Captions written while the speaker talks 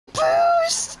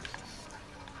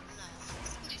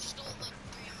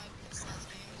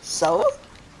so?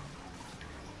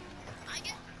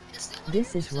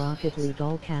 This is Rocket League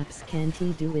all caps. Can't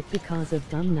he do it because of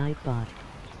dumb Nightbot?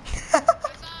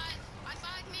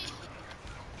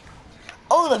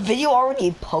 Oh, the video already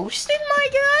posted, my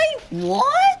guy?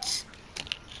 What?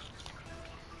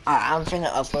 I'm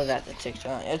finna upload that to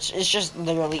TikTok. It's just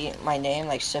literally my name,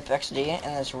 like SypXD,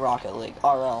 and this Rocket League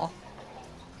RL.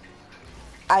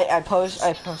 I post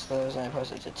those and I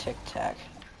post it to TikTok.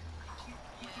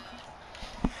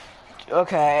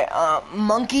 Okay,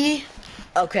 Monkey.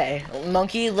 Okay,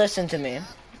 Monkey, listen to me.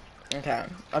 Okay,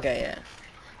 yeah.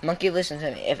 Monkey, listen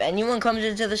to me. If anyone comes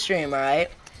into the stream,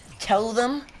 alright, tell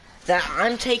them that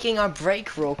I'm taking a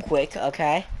break real quick,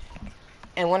 okay?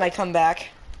 And when I come back,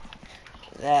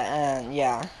 that,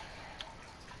 yeah.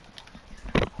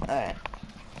 Alright.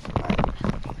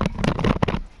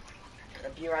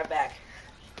 I'll be right back.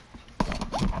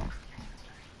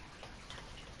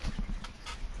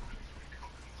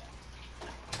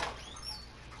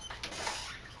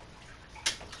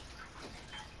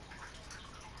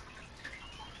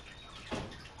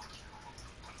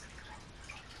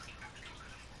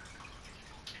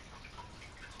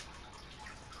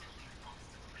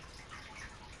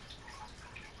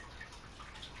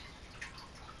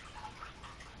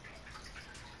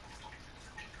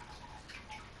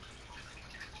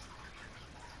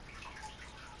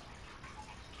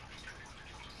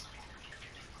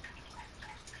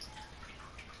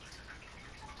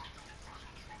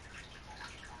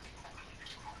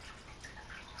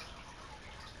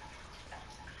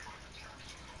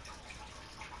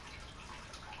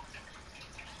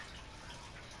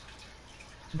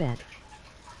 Bet.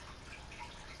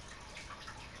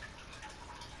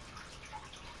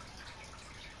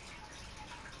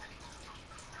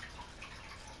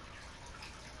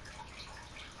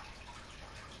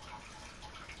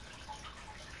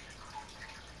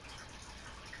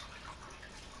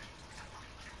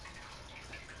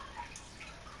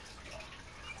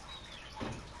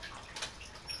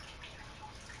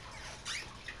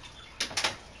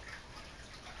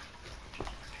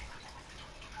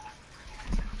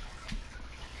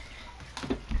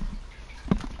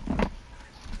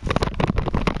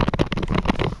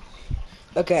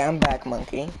 Okay, I'm back,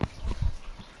 Monkey.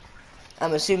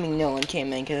 I'm assuming no one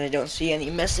came in because I don't see any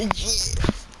messages.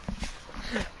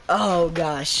 Oh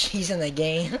gosh, he's in the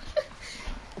game.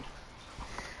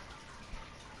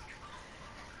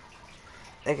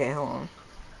 Okay, hold on.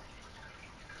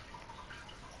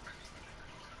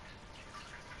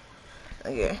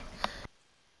 Okay.